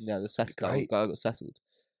the settled. That guy got settled.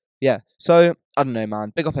 Yeah, so I don't know,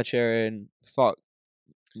 man. Big up Ed Sheeran. Fuck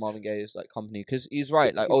Marvin Gaye's like company because he's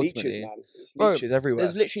right. Like ultimately, leeches everywhere.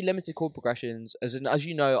 There's literally limited chord progressions. As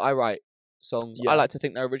you know, I write songs. I like to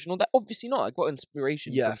think they're original. They're obviously not. I got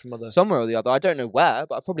inspiration from other somewhere or the other. I don't know where,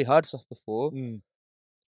 but I've probably heard stuff before.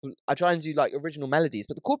 I try and do like original melodies,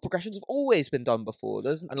 but the chord progressions have always been done before.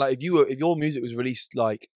 And like if your music was released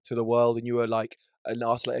like to the world and you were like an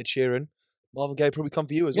artist like Ed Sheeran, Marvin Gaye probably come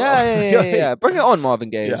for you as well. Yeah. Bring it on, Marvin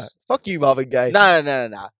Gaye. Yeah. Fuck you, Marvin Gaye.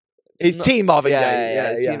 No. It's Team Marvin Gaye.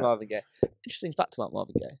 Yeah, Team Marvin Gaye. Interesting fact about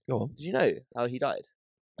Marvin Gaye. Go on. Did you know how he died?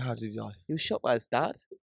 How did he die? He was shot by his dad.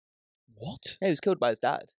 What? Yeah, he was killed by his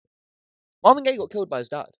dad. Marvin Gaye got killed by his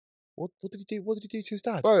dad. What did he do? What did he do to his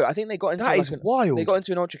dad? Bro, I think they got into... That is wild. They got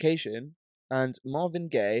into an altercation and Marvin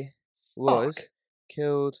Gaye was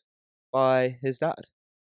killed by his dad.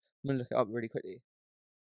 I'm going to look it up really quickly.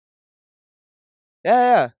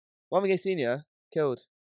 Yeah. Marvin Gaye Sr. killed.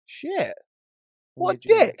 Shit. What a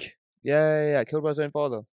dick. Yeah. Killed by his own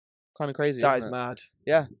father. Kind of crazy. That is mad.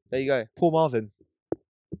 Yeah, there you go. Poor Marvin.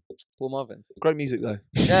 Great music though.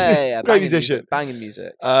 Yeah. Great musician. Banging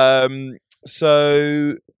music.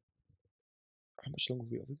 So how much longer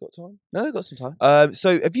have we got time? No, we've got some time.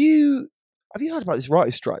 So have you heard about this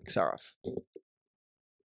writer's strike, Saraf?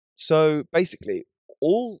 So basically,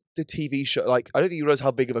 all the TV show, like I don't think you realize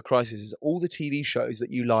how big of a crisis it is. All the TV shows that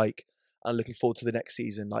you like and looking forward to the next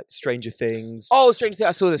season, like Stranger Things. Oh, Stranger Things!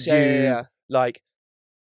 I saw this. Yeah. Like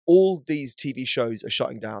all these TV shows are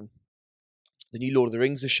shutting down. The new Lord of the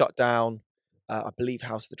Rings is shut down. I believe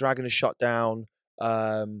House of the Dragon is shut down.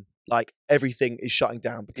 like everything is shutting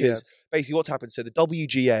down because basically what's happened. So the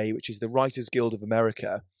WGA, which is the Writers Guild of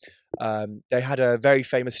America, they had a very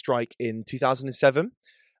famous strike in 2007.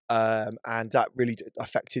 And that really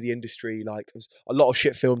affected the industry. Like a lot of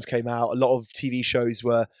shit films came out. A lot of TV shows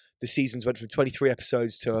the seasons went from 23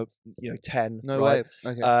 episodes to 10. No right?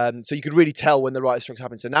 way. Okay. So you could really tell when the writer strikes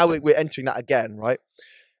happened. So now we're entering that again, right?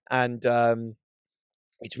 And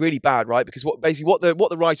it's really bad, right? Because what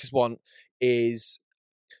the writers want is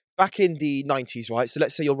back in the 90s, right? So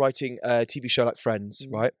let's say you're writing a TV show like Friends,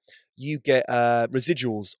 right? You get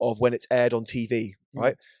residuals of when it's aired on TV,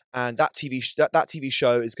 right? And that TV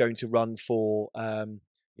show is going to run for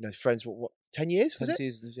Friends, what 10 years? Was 10 it?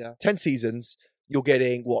 seasons, yeah. 10 seasons. You're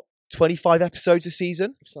getting 25 episodes a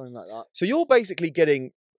season? Something like that. So you're basically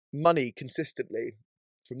getting money consistently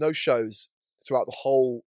from those shows throughout the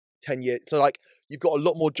whole 10 years. So like you've got a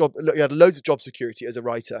lot more you had loads of job security as a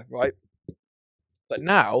writer, right? But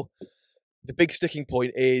now the big sticking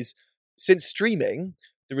point is since streaming,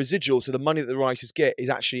 the residual, so the money that the writers get is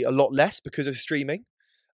actually a lot less because of streaming.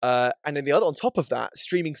 And then on top of that,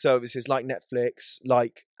 streaming services like Netflix,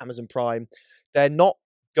 like Amazon Prime, they're not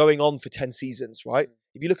going on for 10 seasons, right?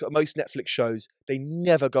 If you look at most Netflix shows, they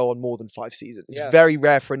never go on more than 5 seasons. It's very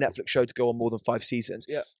rare for a Netflix show to go on more than 5 seasons.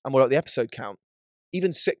 Yeah. And what about the episode count?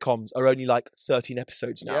 Even sitcoms are only like 13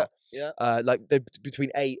 episodes now. Yeah. Like they're between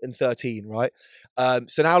 8 and 13, right?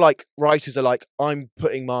 So now like writers are like, I'm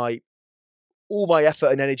putting all my effort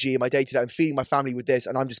and energy in my day-to-day, I'm feeding my family with this,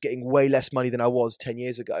 and I'm just getting way less money than I was 10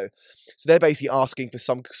 years ago. So they're basically asking for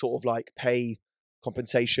some sort of like pay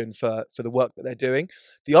compensation for the work that they're doing.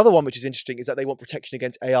 The other one, which is interesting, is that they want protection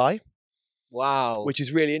against AI. Wow. Which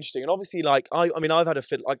is really interesting. And obviously, like, I mean, I've had I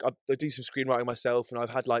do some screenwriting myself, and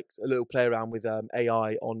I've had like a little play around with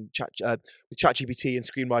AI on with ChatGPT and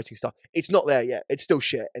screenwriting stuff. It's not there yet. It's still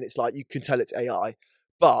shit. And it's like, you can tell it's AI.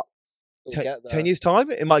 But 10 years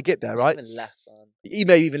time, it might get there, right? Even less, man.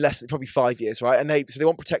 Maybe even less, probably 5 years, right? And they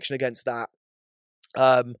want protection against that.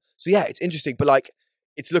 So yeah, it's interesting. But like,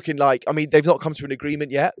 it's looking like, I mean, they've not come to an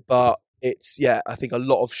agreement yet, but I think a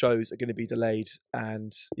lot of shows are going to be delayed,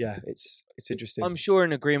 and yeah, it's interesting. I'm sure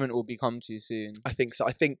an agreement will be come to soon. I think so.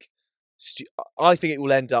 I think it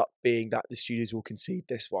will end up being that the studios will concede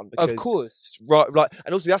this one. Because, of course. Right.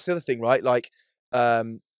 And also that's the other thing, right? Like,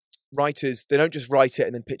 writers, they don't just write it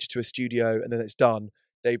and then pitch it to a studio and then it's done.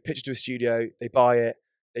 They pitch it to a studio, they buy it.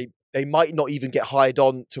 They might not even get hired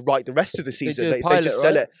on to write the rest of the season. They just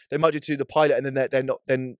sell it. They might just do the pilot, and then they're not.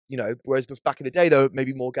 Then whereas back in the day there were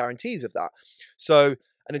maybe more guarantees of that. So, and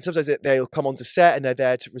then sometimes they'll come onto set and they're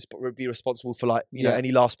there to be responsible for like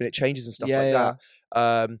any last minute changes and stuff that.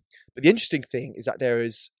 But the interesting thing is that there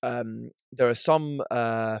are some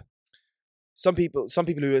people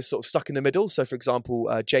who are sort of stuck in the middle. So, for example,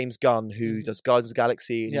 James Gunn, who does Guardians of the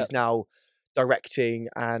Galaxy, and he's now directing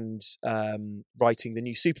and writing the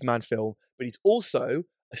new Superman film, but he's also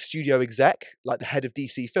a studio exec, like the head of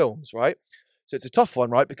DC Films, right? So it's a tough one,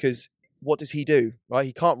 right? Because what does he do, right?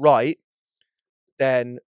 He can't write.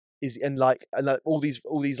 Then all these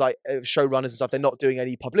like showrunners and stuff, they're not doing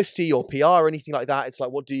any publicity or PR or anything like that. It's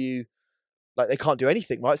like, what do you like? They can't do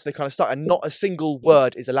anything, right? So they kind of stuck, and not a single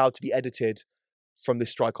word is allowed to be edited from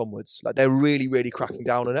this strike onwards. Like they're really, really cracking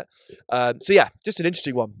down on it. So yeah, just an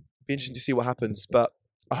interesting one. Be interesting to see what happens, but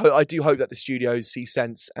I do hope that the studios see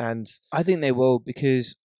sense, and I think they will,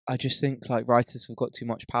 because I just think like writers have got too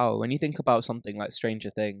much power. When you think about something like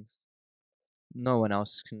Stranger Things, no one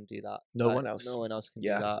else can do that. No one else can do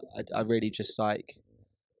that. I really just like,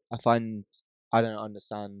 I don't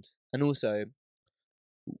understand. And also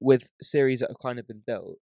with series that have kind of been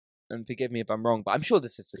built, and forgive me if I'm wrong, but I'm sure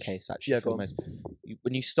this is the case actually for most.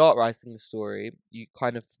 When you start writing the story, you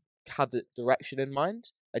kind of have the direction in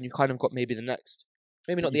mind, and you kind of got maybe the next,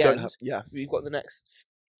 maybe not the end. You've got the next,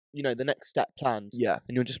 the next step planned. Yeah,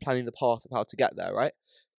 and you're just planning the path of how to get there, right?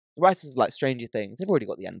 The writers of like Stranger Things, they've already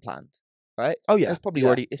got the end planned, right? Oh yeah, it's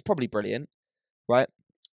probably brilliant, right?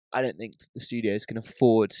 I don't think the studios can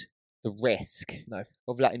afford the risk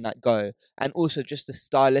of letting that go, and also just the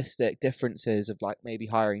stylistic differences of like maybe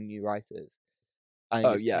hiring new writers. I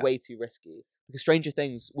think it's way too risky, because Stranger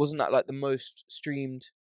Things wasn't that like the most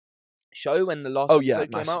streamed show when the last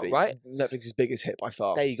episode came out, right? Netflix's biggest hit by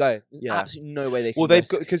far. There you go. Yeah, absolutely no way they can. Well, they've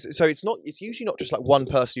got, because it's usually not just like one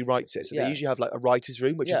person who writes it. So they usually have like a writer's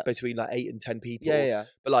room, which is between like 8 and 10 people. Yeah.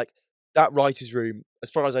 But like that writer's room,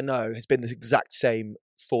 as far as I know, has been the exact same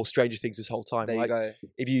for Stranger Things this whole time. There you go.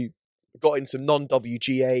 If you got in some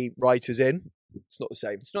non-WGA writers in, It's not the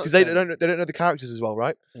same not because the they same. don't know the characters as well,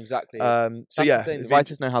 right? Exactly. So That's the yeah, thing. The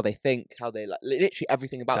writers know how they think, how they like literally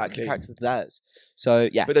everything about Exactly. the characters are theirs. So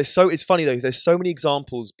yeah, But it's funny though. There's so many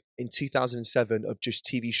examples in 2007 of just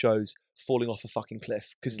TV shows falling off a fucking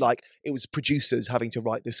cliff because like it was producers having to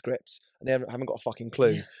write the scripts and they haven't got a fucking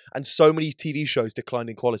clue. Yeah. And so many TV shows declined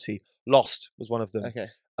in quality. Lost was one of them. okay,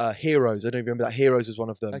 Heroes, I don't even remember that. Heroes was one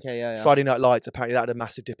of them. okay, yeah. Friday Night Lights, apparently that had a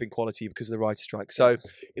massive dip in quality because of the writer's strike. So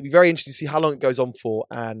it'd be very interesting to see how long it goes on for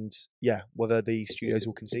and whether the studios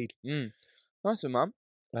will concede. Nice one, man.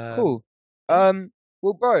 Um, Cool.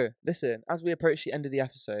 Well, bro, listen. As we approach the end of the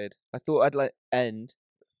episode, I thought I'd like end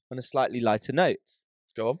on a slightly lighter note.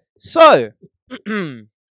 Go on. So,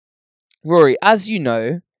 Rory, as you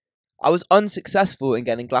know, I was unsuccessful in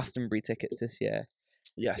getting Glastonbury tickets this year.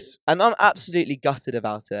 Yes. And I'm absolutely gutted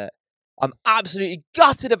about it. I'm absolutely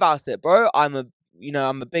gutted about it, bro. I'm a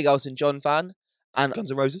big Elton John fan. And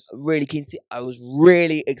Guns N' Roses? really keen to see. I was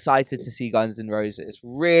really excited to see Guns N' Roses.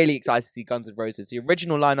 Really excited to see Guns N' Roses. The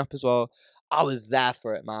original lineup as well. I was there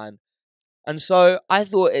for it, man. And so I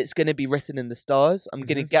thought it's going to be written in the stars. I'm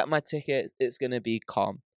going to get my ticket. It's going to be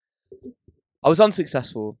calm. I was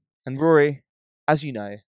unsuccessful. And Rory, as you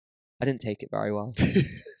know, I didn't take it very well.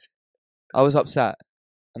 I was upset.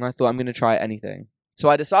 And I thought I'm going to try anything. So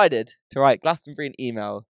I decided to write Glastonbury an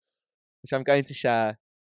email, which I'm going to share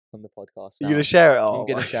on the podcast. You're going to share it? I'm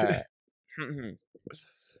going to share it.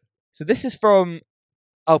 So this is from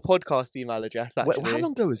our podcast email address, actually. How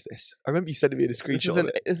long ago was this? I remember you sending me a screenshot of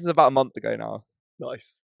it. This is about a month ago now.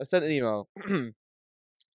 Nice. I sent an email.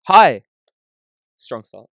 Hi. Strong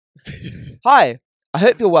start. Hi. I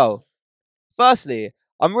hope you're well. Firstly,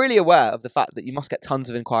 I'm really aware of the fact that you must get tons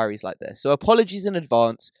of inquiries like this, so apologies in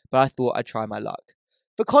advance, but I thought I'd try my luck.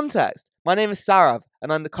 For context, my name is Sarav,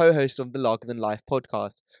 and I'm the co-host of the Larger Than Life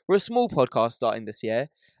podcast. We're a small podcast starting this year,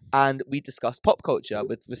 and we discussed pop culture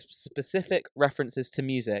with specific references to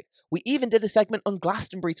music. We even did a segment on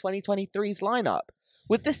Glastonbury 2023's lineup.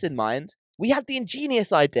 With this in mind, we had the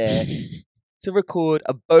ingenious idea to record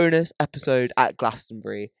a bonus episode at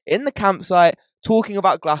Glastonbury, in the campsite, talking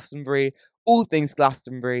about Glastonbury, all things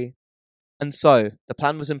Glastonbury. And so, the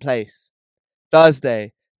plan was in place.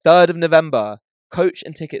 Thursday, 3rd of November, coach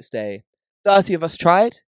and tickets day. 30 of us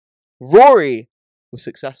tried. Rory was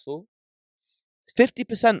successful.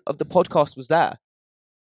 50% of the podcast was there.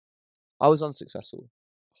 I was unsuccessful.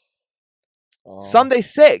 Oh. Sunday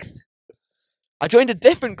 6th, I joined a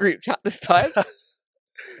different group chat this time.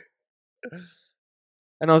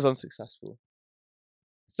 And I was unsuccessful.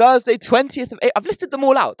 Thursday, 20th of April. I've listed them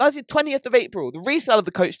all out. Thursday, 20th of April. The resale of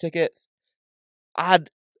the coach tickets. I had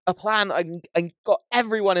a plan. I got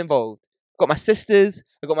everyone involved. I got my sisters.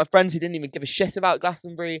 I got my friends who didn't even give a shit about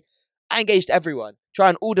Glastonbury. I engaged everyone.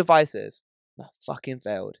 Trying all devices. I fucking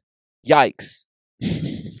failed. Yikes.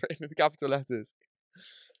 It's written in the capital letters.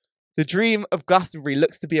 The dream of Glastonbury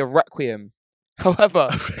looks to be a requiem. However,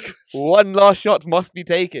 one last shot must be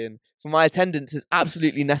taken, for my attendance is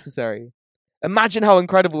absolutely necessary. Imagine how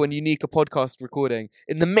incredible and unique a podcast recording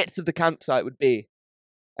in the midst of the campsite would be,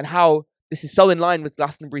 and how this is so in line with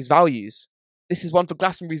Glastonbury's values. This is one for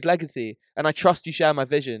Glastonbury's legacy, and I trust you share my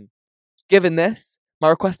vision. Given this, my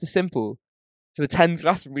request is simple: to attend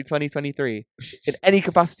Glastonbury 2023 in any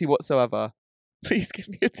capacity whatsoever. Please give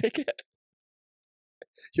me a ticket.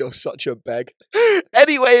 You're such a beg.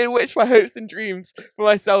 Any way in which my hopes and dreams for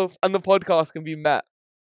myself and the podcast can be met.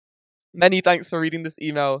 Many thanks for reading this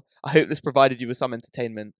email. I hope this provided you with some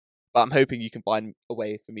entertainment, but I'm hoping you can find a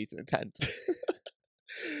way for me to attend.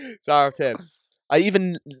 Sarah Tim. I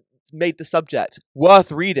even made the subject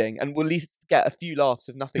worth reading and will at least get a few laughs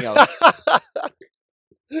if nothing else.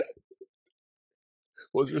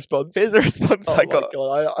 What was the response? Here's the response I got.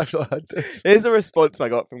 God, I've not heard this. Here's the response I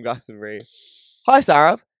got from Glastonbury. Hi,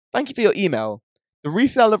 Sarah. Thank you for your email. The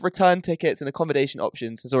resale of return tickets and accommodation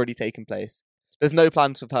options has already taken place. There's no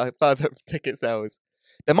plans for further ticket sales.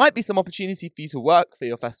 There might be some opportunity for you to work for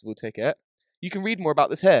your festival ticket. You can read more about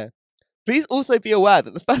this here. Please also be aware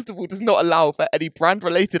that the festival does not allow for any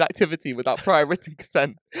brand-related activity without prior written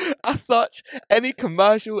consent. As such, any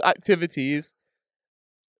commercial activities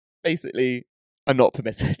basically are not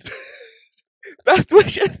permitted. Best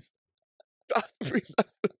wishes. Glastonbury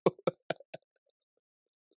Festival.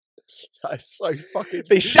 That is so fucking...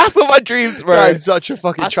 They shattered my dreams, bro. That is such a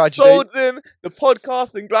fucking tragedy. I sold them the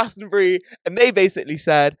podcast in Glastonbury, and they basically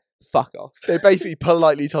said, fuck off. They basically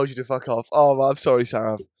politely told you to fuck off. Oh, I'm sorry,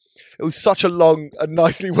 Sarah. It was such a long and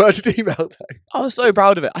nicely worded email, though. I was so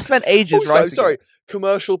proud of it. I spent ages writing sorry, it.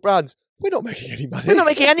 Commercial brands. We're not making any money. We're not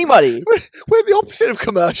making any money. We're the opposite of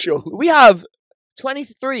commercial. We have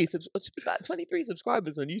 23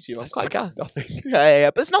 subscribers on YouTube. I'm quite gassed. Nothing.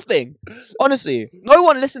 Yeah, but it's nothing. Honestly, no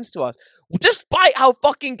one listens to us. Despite how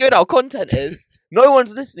fucking good our content is, no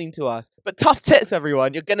one's listening to us. But tough tits,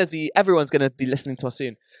 everyone. Everyone's gonna be listening to us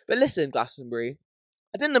soon. But listen, Glastonbury,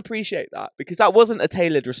 I didn't appreciate that because that wasn't a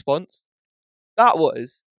tailored response. That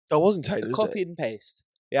wasn't tailored. copy and paste.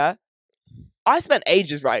 Yeah. I spent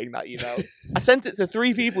ages writing that email. I sent it to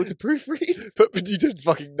 3 people to proofread. But you did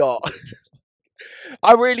fucking not.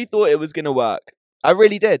 I really thought it was gonna work. I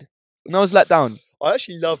really did. And I was let down. I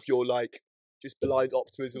actually love your just blind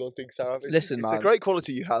optimism on things, Sarah. Listen, it's man. a great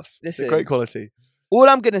quality you have. Listen. It's a great quality. All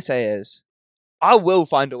I'm gonna say is, I will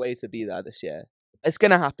find a way to be there this year. It's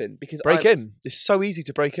gonna happen because Break in. It's so easy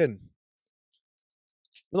to break in.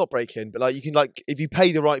 Well, not break in, but you can if you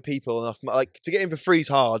pay the right people enough, to get in for free is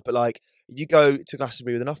hard, but if you go to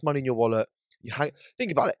Glastonbury with enough money in your wallet,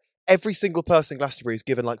 think about it. Every single person in Glastonbury is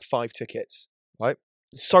given 5 tickets, right?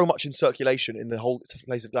 There's so much in circulation in the whole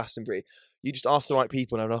place of Glastonbury. You just ask the right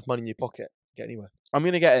people and have enough money in your pocket, get anywhere. I'm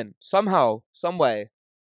gonna get in somehow, some way.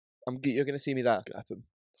 You're gonna see me there. It's gonna happen.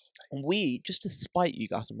 And just to spite you,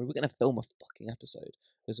 Glastonbury, we're gonna film a fucking episode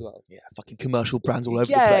as well. Yeah, fucking commercial brands all over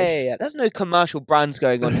the place. Yeah. There's no commercial brands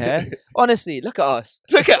going on here. Honestly, look at us.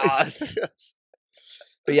 Look at us. Yes.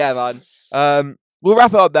 But yeah, man. We'll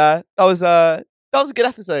wrap it up there. That was a good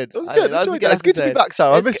episode. That was good. It's good to be back,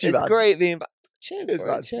 Sarah. I missed you, man. It's great being back. Cheers,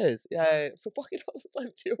 man. Cheers. Yeah, for fucking all the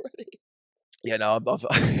time too already. Yeah, no,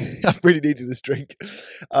 I've really needed this drink.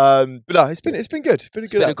 But no, it's been good. It's been a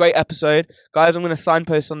good. Been a great episode, guys. I'm going to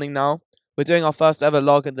signpost something now. We're doing our first ever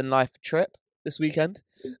Larger Than Life trip this weekend,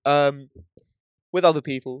 with other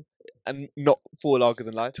people, and not for Larger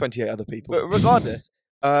Than Life. 28 other people. But regardless,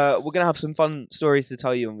 we're going to have some fun stories to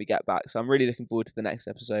tell you when we get back. So I'm really looking forward to the next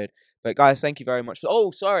episode. But guys, thank you very much.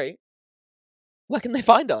 Sorry. Where can they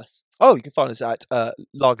find us? Oh, you can find us at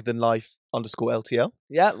largerthanlife_LTL.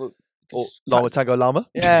 Yeah. Or Llama Tango Llama.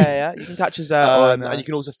 Yeah. You can catch us there. And you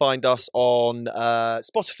can also find us on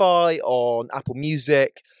Spotify, on Apple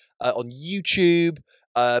Music, on YouTube.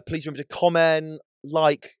 Please remember to comment,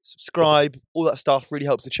 subscribe, all that stuff really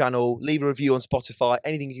helps the channel. Leave a review on Spotify,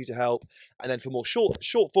 anything you do to help. And then for more short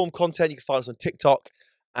form content, you can find us on TikTok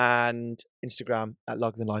and Instagram at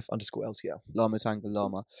largerthanlife_LTL. Llama Tango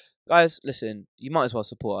Llama. Guys, listen, you might as well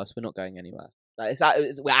support us. We're not going anywhere.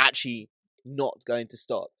 We're actually not going to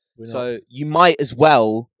stop. So you might as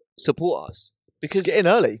well support us because just get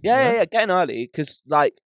in early. Yeah, get in early because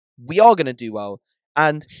we are gonna do well.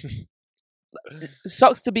 And it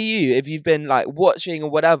sucks to be you if you've been watching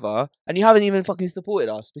or whatever and you haven't even fucking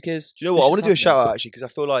supported us because. Do you know what? I want to do a shout out actually because I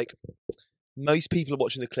feel like most people are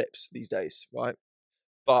watching the clips these days, right?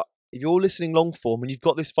 But if you're listening long form and you've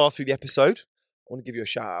got this far through the episode, I want to give you a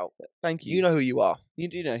shout out. Thank you. You know who you are. You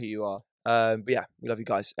do know who you are. But yeah, we love you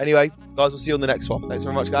guys. Anyway, guys, we'll see you on the next one. Thanks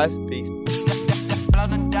very much, guys. Peace.